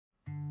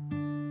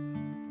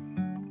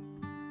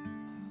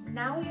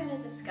Now we're going to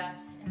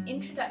discuss an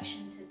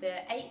introduction to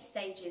the 8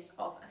 stages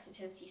of a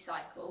fertility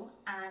cycle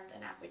and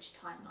an average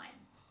timeline.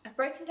 I've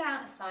broken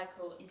down a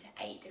cycle into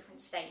 8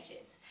 different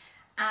stages,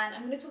 and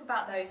I'm going to talk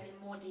about those in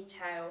more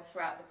detail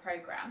throughout the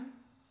programme.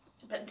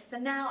 But for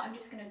now, I'm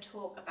just going to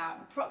talk about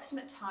an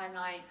approximate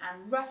timeline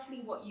and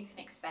roughly what you can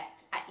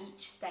expect at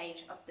each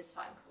stage of the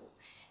cycle.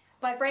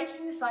 By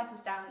breaking the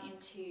cycles down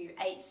into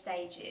 8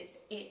 stages,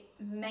 it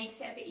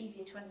makes it a bit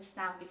easier to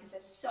understand because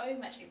there's so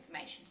much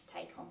information to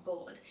take on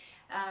board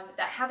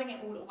that having it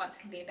all at once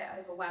can be a bit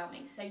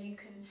overwhelming. So you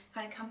can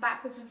kind of come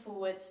backwards and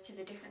forwards to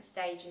the different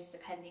stages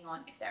depending on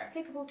if they're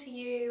applicable to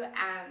you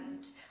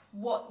and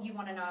what you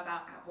want to know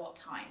about at what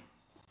time.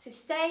 So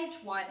stage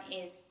 1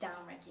 is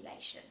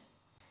downregulation.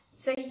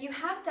 So you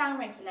have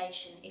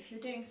downregulation if you're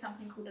doing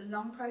something called a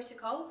long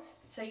protocol.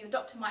 So your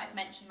doctor might have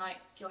mentioned like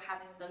you're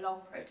having the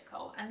long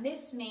protocol, and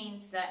this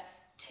means that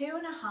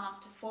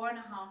 2.5 to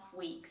 4.5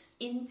 weeks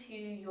into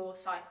your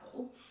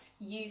cycle,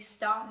 you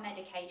start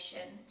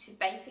medication to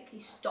basically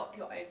stop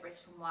your ovaries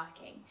from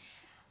working.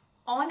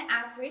 On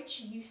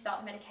average, you start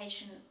the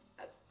medication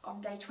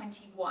on day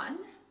 21.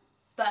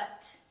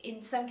 But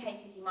in some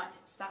cases you might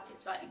start it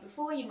slightly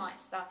before, you might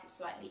start it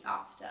slightly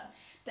after.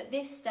 But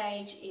this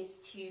stage is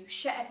to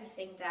shut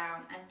everything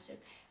down and to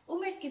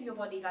almost give your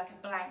body like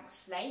a blank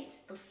slate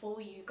before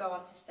you go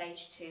on to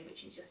stage 2,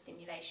 which is your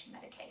stimulation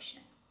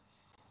medication.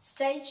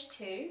 Stage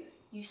 2,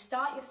 you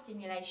start your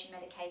stimulation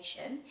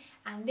medication,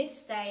 and this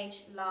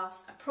stage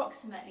lasts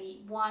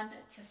approximately 1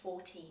 to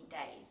 14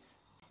 days.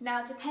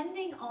 Now,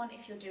 depending on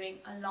if you're doing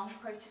a long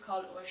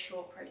protocol or a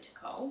short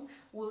protocol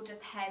will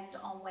depend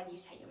on when you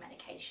take your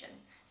medication.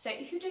 So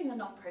if you're doing a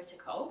long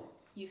protocol,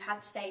 you've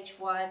had stage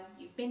 1,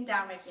 you've been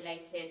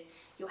downregulated,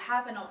 you'll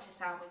have an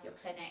ultrasound with your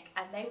clinic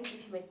and they will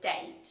give you a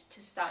date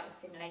to start your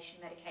stimulation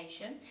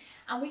medication.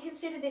 And we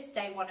consider this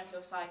day 1 of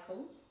your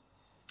cycle.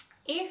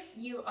 If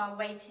you are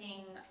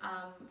waiting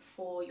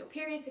for your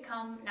period to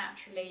come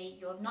naturally,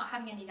 you're not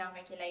having any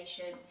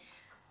downregulation,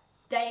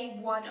 day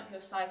 1 of your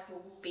cycle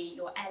will be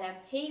your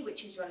LMP,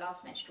 which is your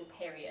last menstrual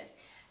period.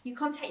 You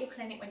contact your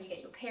clinic when you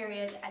get your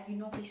period and you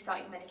normally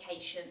start your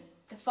medication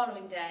the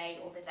following day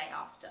or the day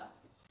after.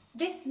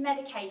 This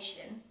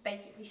medication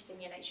basically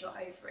stimulates your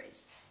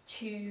ovaries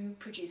to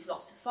produce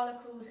lots of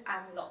follicles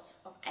and lots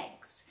of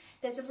eggs.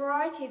 There's a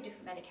variety of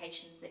different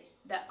medications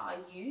that are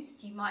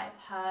used. You might have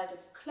heard of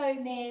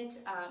Clomid,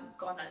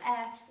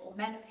 Gonal-F or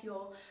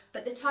Menopur,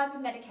 but the type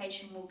of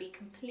medication will be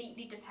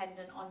completely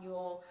dependent on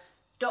your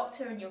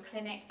doctor and your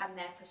clinic and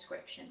their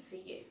prescription for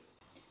you.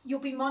 You'll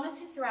be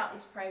monitored throughout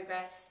this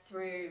progress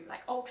through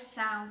like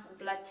ultrasounds and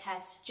blood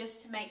tests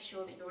just to make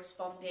sure that you're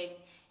responding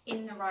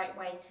in the right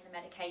way to the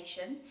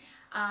medication.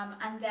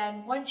 And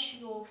then once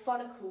your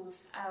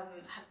follicles have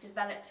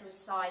developed to a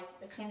size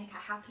that the clinic are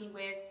happy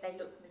with, they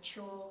look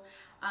mature,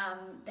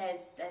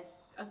 there's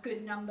a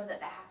good number that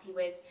they're happy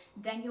with,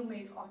 then you'll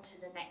move on to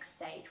the next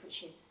stage,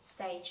 which is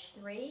stage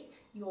 3,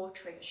 your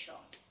trigger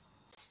shot.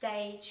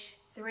 Stage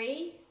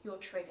 3, your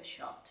trigger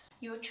shot.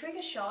 Your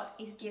trigger shot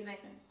is given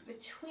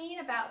between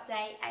about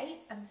day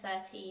 8 and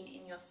 13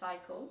 in your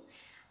cycle,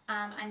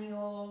 and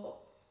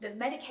the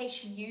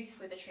medication used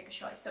for the trigger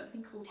shot is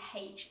something called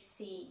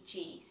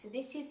HCG. So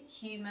this is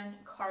human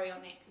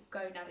chorionic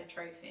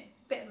gonadotrophin,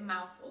 bit of a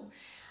mouthful,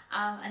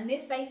 and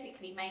this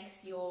basically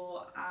makes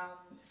your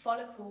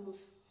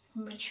follicles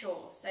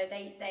mature. So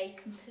they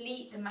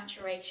complete the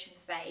maturation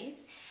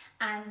phase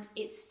and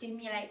it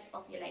stimulates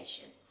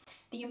ovulation.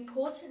 The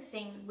important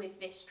thing with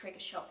this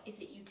trigger shot is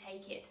that you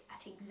take it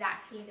at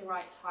exactly the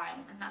right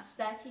time, and that's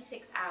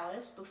 36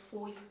 hours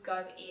before you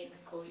go in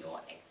for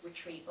your egg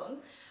retrieval.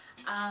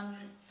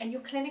 And your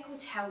clinic will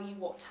tell you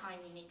what time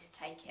you need to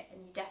take it,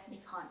 and you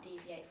definitely can't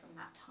deviate from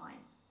that time.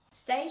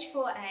 Stage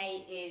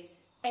 4A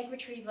is egg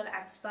retrieval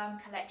and sperm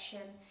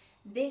collection.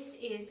 This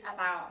is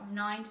about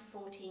 9 to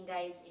 14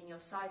 days in your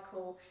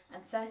cycle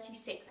and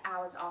 36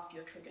 hours after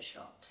your trigger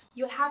shot.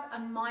 You'll have a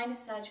minor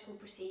surgical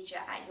procedure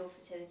at your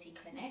fertility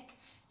clinic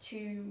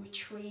to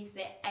retrieve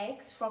the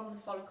eggs from the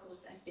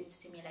follicles that have been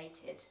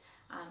stimulated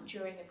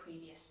during the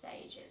previous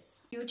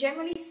stages. You're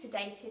generally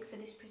sedated for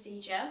this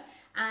procedure,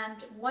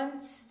 and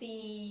once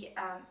the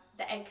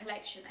egg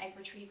collection, egg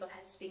retrieval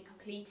has been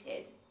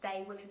completed,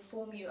 they will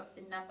inform you of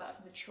the number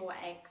of mature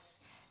eggs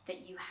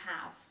that you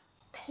have.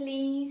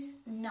 Please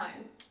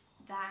note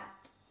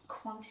that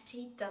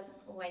quantity doesn't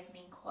always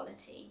mean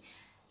quality.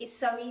 It's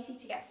so easy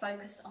to get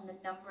focused on the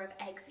number of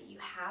eggs that you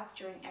have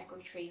during egg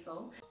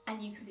retrieval,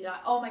 and you can be like,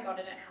 oh my god,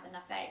 I don't have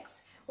enough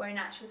eggs. Where in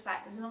actual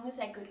fact, as long as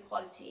they're good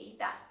quality,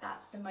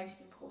 that's the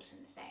most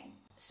important thing.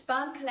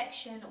 Sperm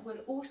collection will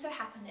also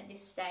happen at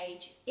this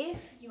stage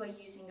if you are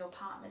using your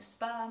partner's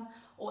sperm,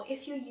 or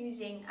if you're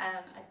using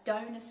a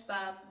donor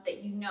sperm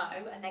that you know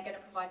and they're going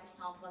to provide the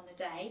sample on the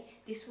day.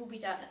 This will be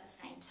done at the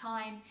same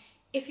time.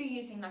 If you're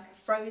using like a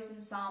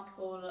frozen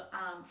sample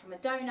from a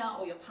donor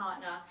or your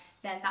partner,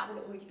 then that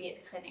will already be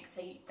at the clinic,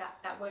 so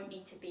that won't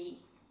need to be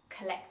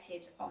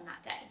collected on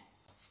that day.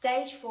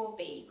 Stage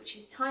 4B, which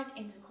is timed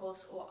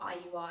intercourse or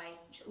IUI,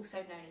 which is also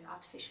known as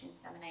artificial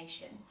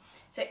insemination.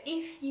 So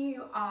if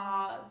you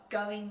are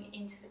going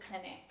into the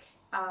clinic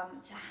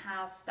to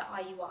have the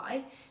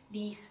IUI,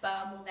 the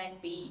sperm will then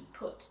be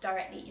put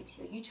directly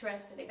into your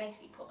uterus. So they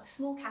basically put a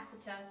small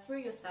catheter through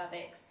your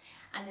cervix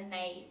and then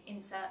they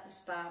insert the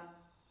sperm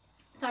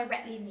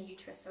directly in the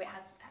uterus, so it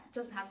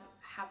doesn't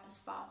have as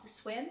far to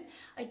swim.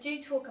 I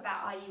do talk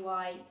about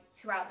IUI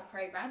throughout the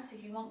programme, so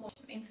if you want more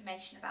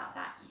information about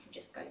that, you can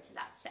just go to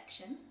that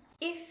section.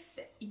 If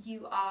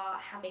you are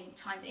having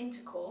timed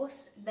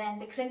intercourse, then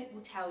the clinic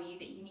will tell you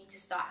that you need to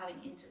start having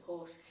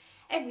intercourse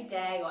every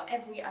day or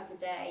every other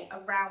day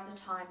around the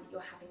time that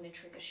you're having the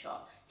trigger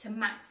shot to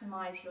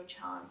maximise your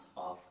chance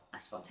of a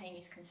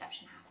spontaneous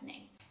conception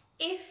happening.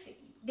 If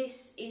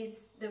this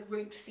is the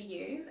route for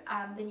you,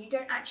 then you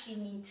don't actually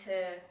need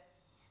to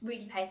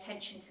really pay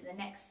attention to the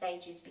next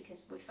stages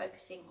because we're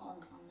focusing on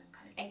the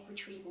kind of egg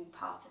retrieval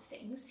part of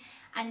things,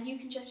 and you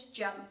can just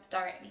jump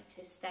directly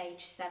to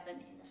stage 7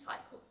 in the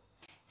cycle.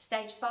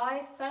 Stage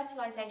 5,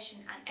 fertilisation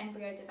and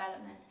embryo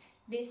development.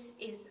 This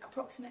is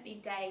approximately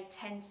day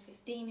 10 to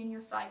 15 in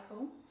your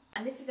cycle,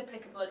 and this is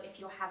applicable if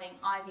you're having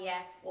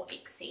IVF or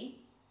ICSI.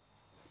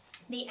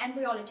 The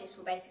embryologist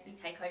will basically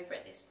take over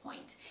at this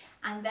point,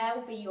 and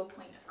they'll be your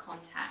point of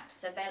contact.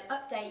 So they'll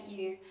update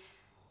you.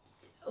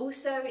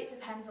 Also, it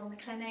depends on the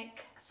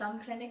clinic. Some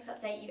clinics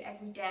update you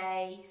every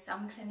day,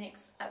 some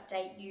clinics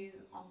update you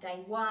on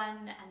day 1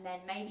 and then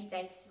maybe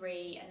day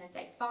 3 and then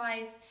day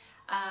 5.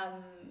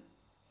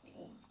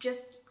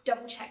 Just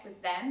double check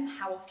with them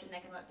how often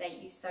they're going to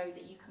update you so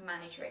that you can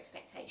manage your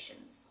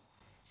expectations.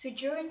 So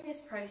during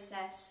this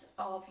process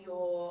of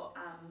your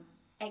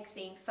eggs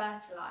being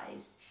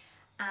fertilised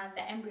and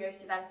the embryos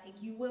developing,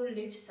 you will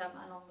lose some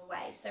along the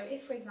way. So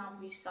if, for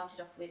example, you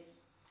started off with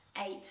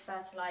 8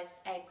 fertilised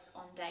eggs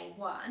on day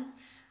 1,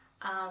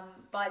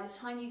 by the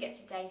time you get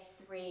to day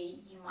 3,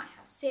 you might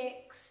have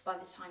 6. By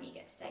the time you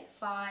get to day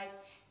 5,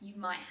 you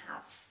might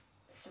have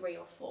 3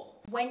 or 4.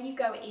 When you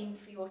go in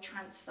for your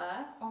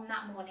transfer, on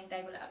that morning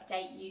they will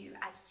update you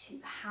as to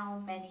how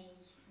many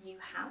you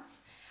have.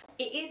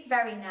 It is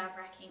very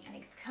nerve-wracking and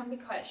it can be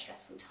quite a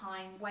stressful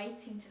time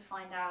waiting to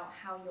find out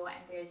how your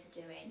embryos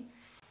are doing.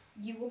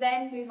 You will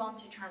then move on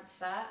to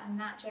transfer, and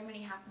that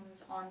generally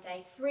happens on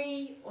day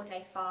 3 or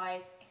day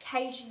 5.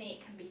 Occasionally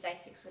it can be day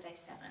 6 or day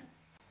 7.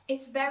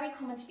 It's very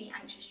common to be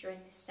anxious during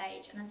this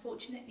stage, and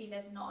unfortunately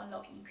there's not a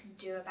lot you can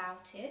do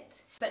about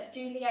it, but do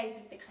liaise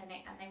with the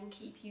clinic and they will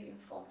keep you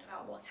informed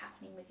about what's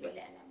happening with your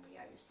little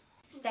embryos.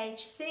 Stage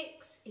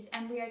 6 is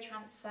embryo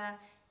transfer.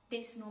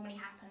 This normally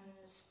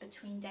happens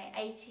between day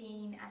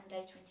 18 and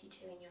day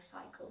 22 in your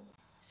cycle.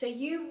 So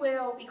you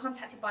will be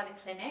contacted by the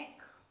clinic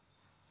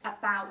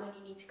about when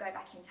you need to go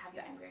back in to have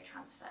your embryo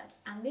transferred,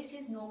 and this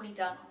is normally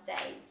done on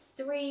day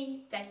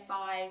 3, day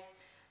 5,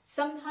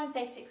 sometimes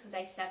day 6 or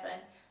day 7.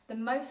 The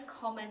most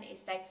common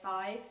is day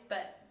 5,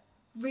 but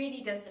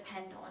really does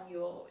depend on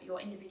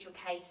your individual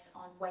case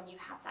on when you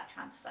have that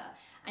transfer,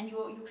 and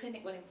your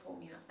clinic will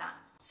inform you of that.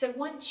 So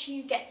once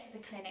you get to the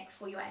clinic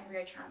for your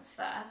embryo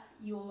transfer,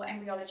 your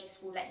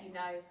embryologist will let you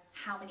know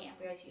how many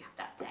embryos you have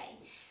that day,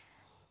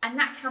 and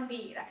that can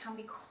be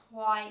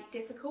quite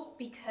difficult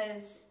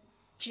because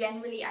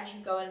generally as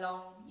you go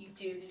along you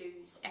do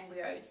lose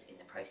embryos in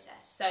the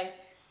process. So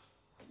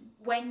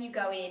when you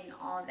go in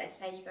on, let's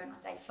say you're going on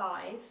day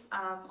 5,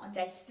 on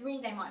day 3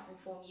 they might have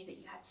informed you that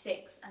you had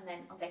 6, and then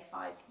on day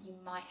 5 you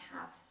might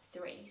have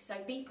 3. So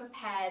be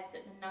prepared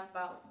that the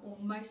number will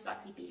most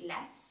likely be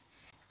less.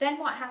 Then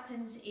what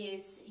happens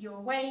is you're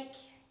awake,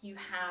 you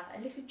have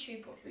a little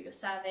tube put through your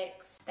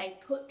cervix, they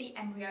put the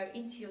embryo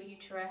into your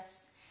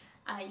uterus,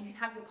 you can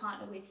have your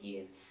partner with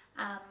you,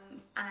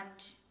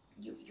 and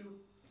you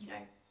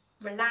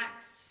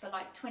relax for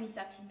like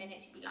 20-30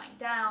 minutes. You'll be lying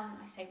down,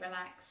 I say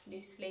relax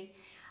loosely,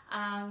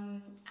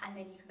 and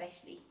then you can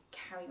basically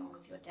carry on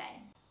with your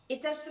day.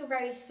 It does feel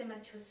very similar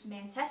to a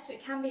smear test, so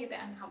it can be a bit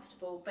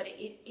uncomfortable, but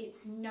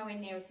it's nowhere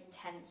near as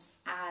intense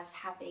as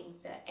having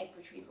the egg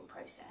retrieval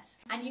process.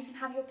 And you can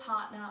have your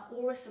partner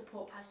or a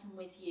support person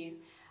with you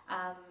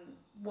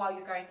while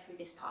you're going through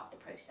this part of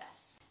the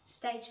process.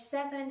 Stage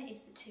 7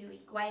 is the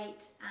 2-week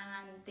wait,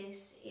 and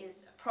this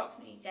is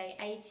approximately day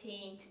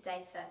 18 to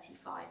day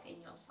 35 in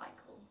your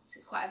cycle. So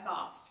it's quite a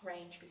vast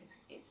range because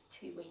it's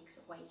 2 weeks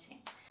of waiting.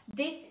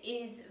 This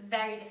is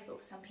very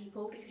difficult for some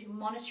people because your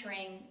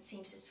monitoring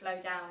seems to slow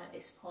down at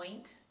this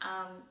point.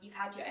 You've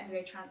had your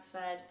embryo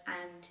transferred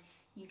and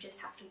you just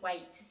have to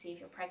wait to see if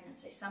you're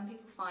pregnant. So some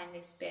people find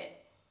this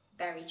bit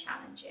very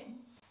challenging.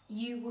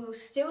 You will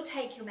still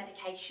take your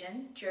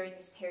medication during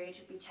this period.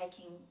 You'll be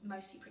taking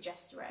mostly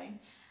progesterone.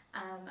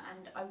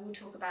 And I will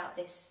talk about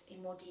this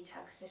in more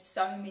detail because there's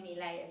so many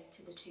layers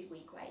to the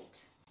 2-week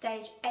wait.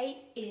 Stage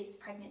 8 is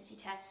pregnancy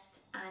test,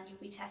 and you'll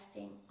be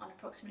testing on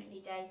approximately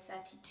day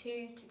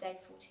 32 to day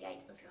 48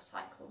 of your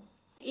cycle.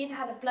 You've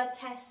had a blood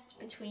test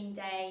between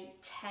day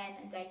 10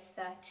 and day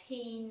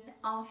 13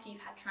 after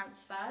you've had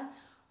transfer,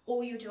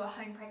 or you'll do a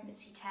home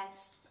pregnancy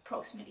test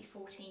approximately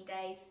 14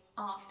 days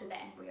after the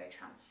embryo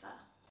transfer.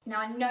 Now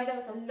I know there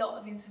was a lot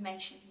of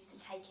information for you to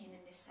take in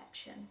this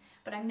section,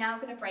 but I'm now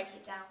going to break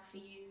it down for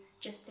you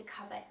just to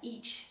cover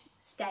each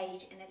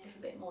stage in a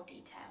little bit more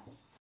detail.